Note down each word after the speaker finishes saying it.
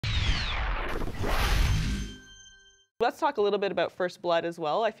Let's talk a little bit about First Blood as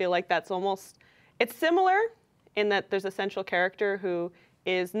well. I feel like that's almost, it's similar in that there's a central character who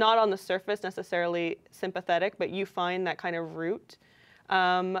is not on the surface necessarily sympathetic, but you find that kind of root.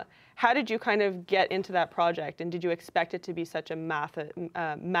 How did you kind of get into that project, and did you expect it to be such a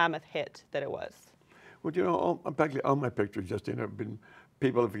mammoth hit that it was? Well, you know, practically all my pictures, Justine,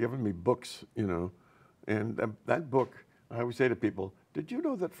 people have given me books, you know, and that book, I always say to people, did you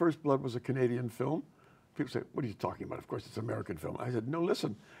know that First Blood was a Canadian film? People say, what are you talking about? Of course, it's an American film. I said, no,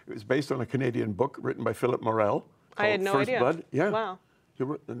 listen, it was based on a Canadian book written by Philip Morel I had no First idea. Blood. Yeah. Wow.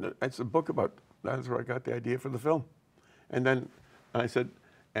 It's a book about, that's where I got the idea for the film. And then I said,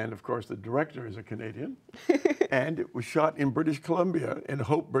 and of course the director is a Canadian, and it was shot in British Columbia, in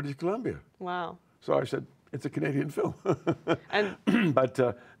Hope, British Columbia. Wow. So I said, it's a Canadian film. And but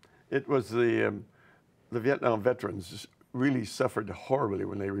it was the Vietnam veterans really suffered horribly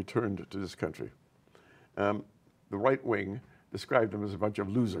when they returned to this country. The right wing described them as a bunch of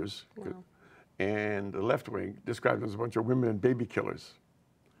losers, wow. and the left wing described them as a bunch of women and baby killers.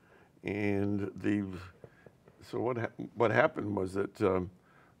 And so what happened was that,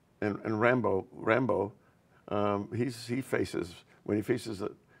 and Rambo, he faces, when he faces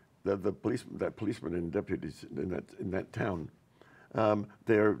that policeman and deputies in that town,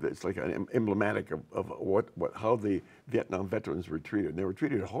 it's like an emblematic of how the Vietnam veterans were treated. And they were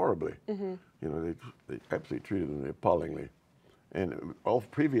treated horribly. Mm-hmm. You know, they absolutely treated them appallingly. And all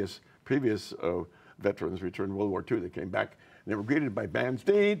previous veterans returned World War II. They came back and they were greeted by bands,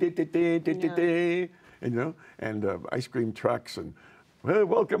 and you know, and ice cream trucks, and well,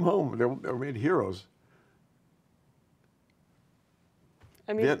 welcome home. They were made heroes.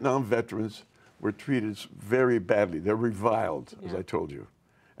 I mean, Vietnam veterans were treated very badly. They're reviled, as I told you.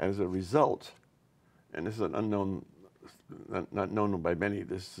 And as a result, and this is an unknown, not known by many,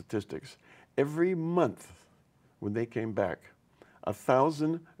 the statistics, every month when they came back,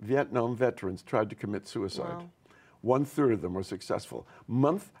 1,000 Vietnam veterans tried to commit suicide. wow. 1/3 of them were successful.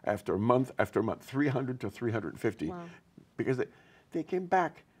 Month after month after month, 300 to 350. Wow. Because they came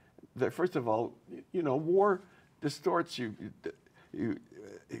back. First of all, you know, war distorts you.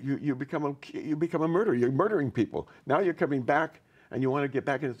 You become a murderer. You're murdering people. Now you're coming back, and you want to get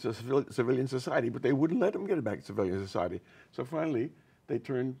back into civilian society, but they wouldn't let them get back to civilian society. So finally, they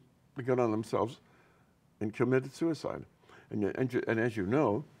turned the gun on themselves and committed suicide. And as you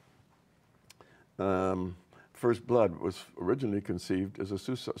know, First Blood was originally conceived as a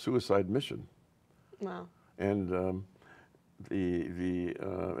suicide mission. Wow. And at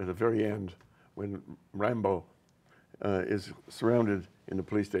the very end, when Rambo is surrounded in the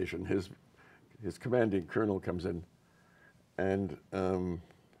police station, his commanding colonel comes in, and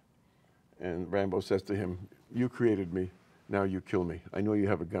Rambo says to him, "You created me, now you kill me. I know you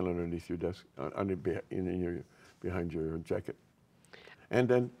have a gun underneath your desk, behind your jacket." And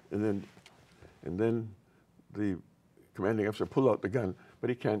then the commanding officer pull out the gun, but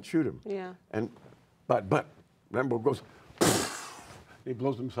he can't shoot him. Yeah. But Rambo goes, he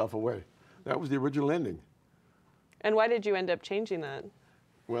blows himself away. That was the original ending. And why did you end up changing that?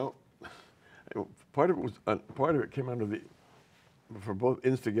 Well, part of it came out of for both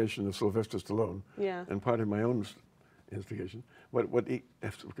instigation of Sylvester Stallone, and part of my own instigation.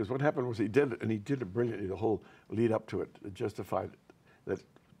 Because what happened was he did it, and he did it brilliantly. The whole lead up to it justified that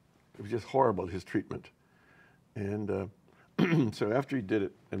it was just horrible, his treatment. And so after he did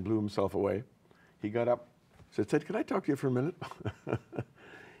it and blew himself away, he got up, said, "Ted, can I talk to you for a minute?"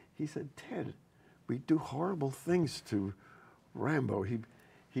 He said, "Ted, we do horrible things to Rambo.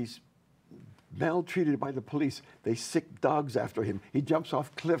 He's maltreated by the police. They sick dogs after him. He jumps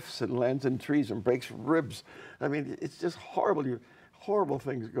off cliffs and lands in trees and breaks ribs. I mean, it's just horrible. Horrible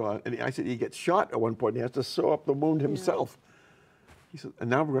things go on." And I said, he gets shot at one point. He has to sew up the wound himself. He said, "And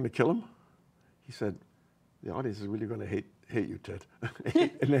now we're going to kill him?" He said, "The audience is really going to hate you, Ted.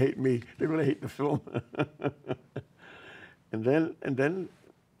 And they hate me. They're going to hate the film."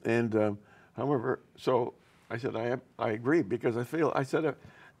 However, so I said, I agree, because I said,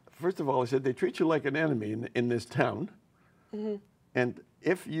 first of all, I said, they treat you like an enemy in this town. Mm-hmm. And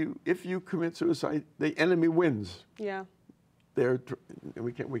if you commit suicide, the enemy wins. Yeah.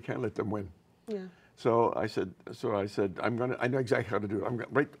 We can't let them win. Yeah. So I said, I know exactly how to do it. I'm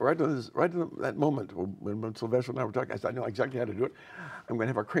gonna, right in that moment when Sylvester and I were talking, I said, I know exactly how to do it. I'm going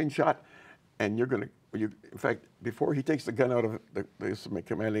to have a crane shot, and in fact, before he takes the gun out of the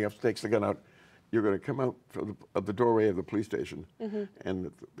commanding officer takes the gun out, you're going to come out of the doorway of the police station,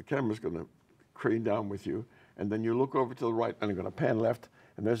 and the camera's going to crane down with you, and then you look over to the right, and you're going to pan left,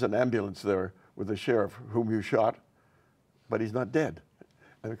 and there's an ambulance there with the sheriff whom you shot, but he's not dead.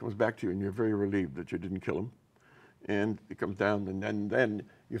 And it comes back to you, and you're very relieved that you didn't kill him. and it comes down, and then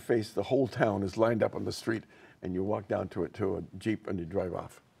you face the whole town is lined up on the street, and you walk down to a Jeep and you drive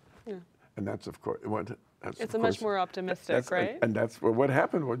off. Yeah. And that's, of course, it's much more optimistic, right? And that's what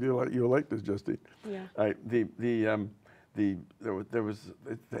happened. What you like this, Justine? Yeah. They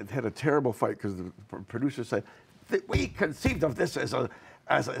had a terrible fight because the producer said, "We conceived of this as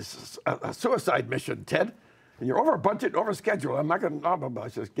a suicide mission, Ted. And you're over budget, over schedule. I'm not going to, I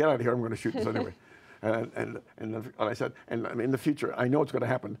said, get out of here. I'm going to shoot this anyway." And I said, and in the future, I know it's going to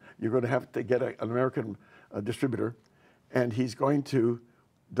happen. You're going to have to get an American distributor, and he's going to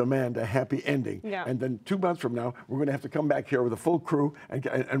demand a happy ending. Yeah. And then 2 months from now, we're going to have to come back here with a full crew and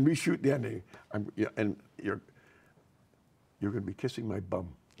reshoot the ending. And you're going to be kissing my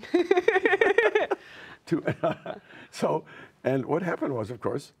bum. So, and what happened was, of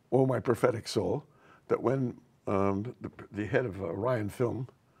course, oh, my prophetic soul, that when the head of Orion Film,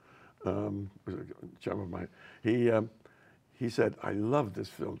 was a chum of mine, he said, "I love this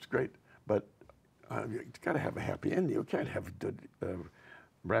film, it's great, but it's got to have a happy ending. You can't have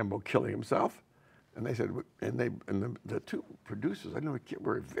Rambo killing himself." And they said, and the two producers, I know,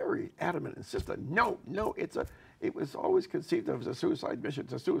 were very adamant, insistent. No, it was always conceived of as a suicide mission.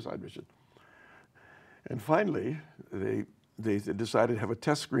 It's a suicide mission. And finally, they decided to have a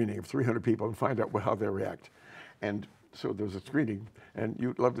test screening of 300 people and find out how they react. And so there was a screening, and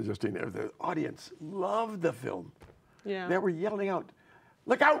you loved it, Justine. The audience loved the film. Yeah. They were yelling out,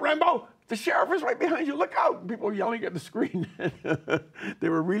 "Look out, Rambo! The sheriff is right behind you, look out!" People were yelling at the screen. They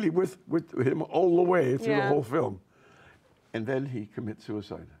were really with him all the way through the whole film. And then he commits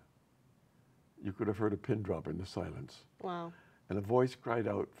suicide. You could have heard a pin drop in the silence. Wow. And a voice cried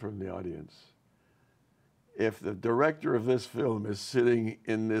out from the audience, "If the director of this film is sitting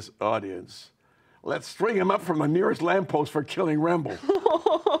in this audience, let's string him up from the nearest lamppost for killing Rambo."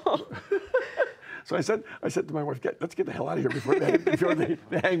 So I said to my wife, "Let's get the hell out of here before they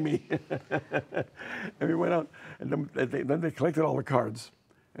hang me." And we went out, and then they collected all the cards.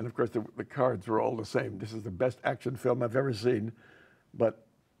 And of course, the cards were all the same. "This is the best action film I've ever seen, but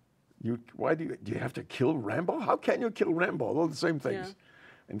why do you have to kill Rambo? How can you kill Rambo? All the same things."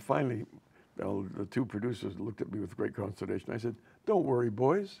 Yeah. And finally, the two producers looked at me with great consternation. I said, "Don't worry,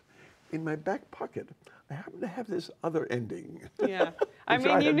 boys. In my back pocket, I happen to have this other ending." Yeah. I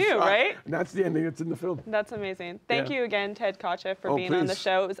mean, you knew, right? And that's the ending that's in the film. That's amazing. Thank you again, Ted Kotcheff, for being on the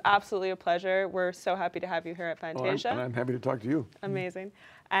show. It was absolutely a pleasure. We're so happy to have you here at Fantasia. And I'm happy to talk to you. Amazing.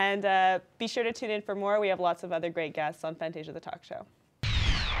 And be sure to tune in for more. We have lots of other great guests on Fantasia The Talkshow.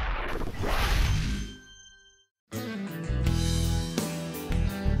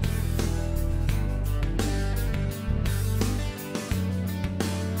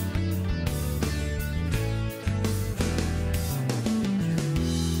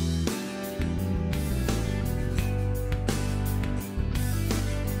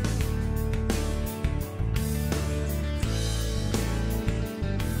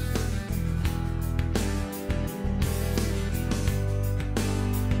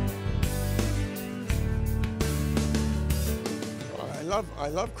 I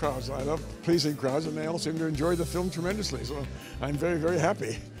love crowds. I love pleasing crowds, and they all seem to enjoy the film tremendously. So I'm very, very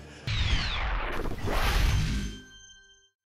happy.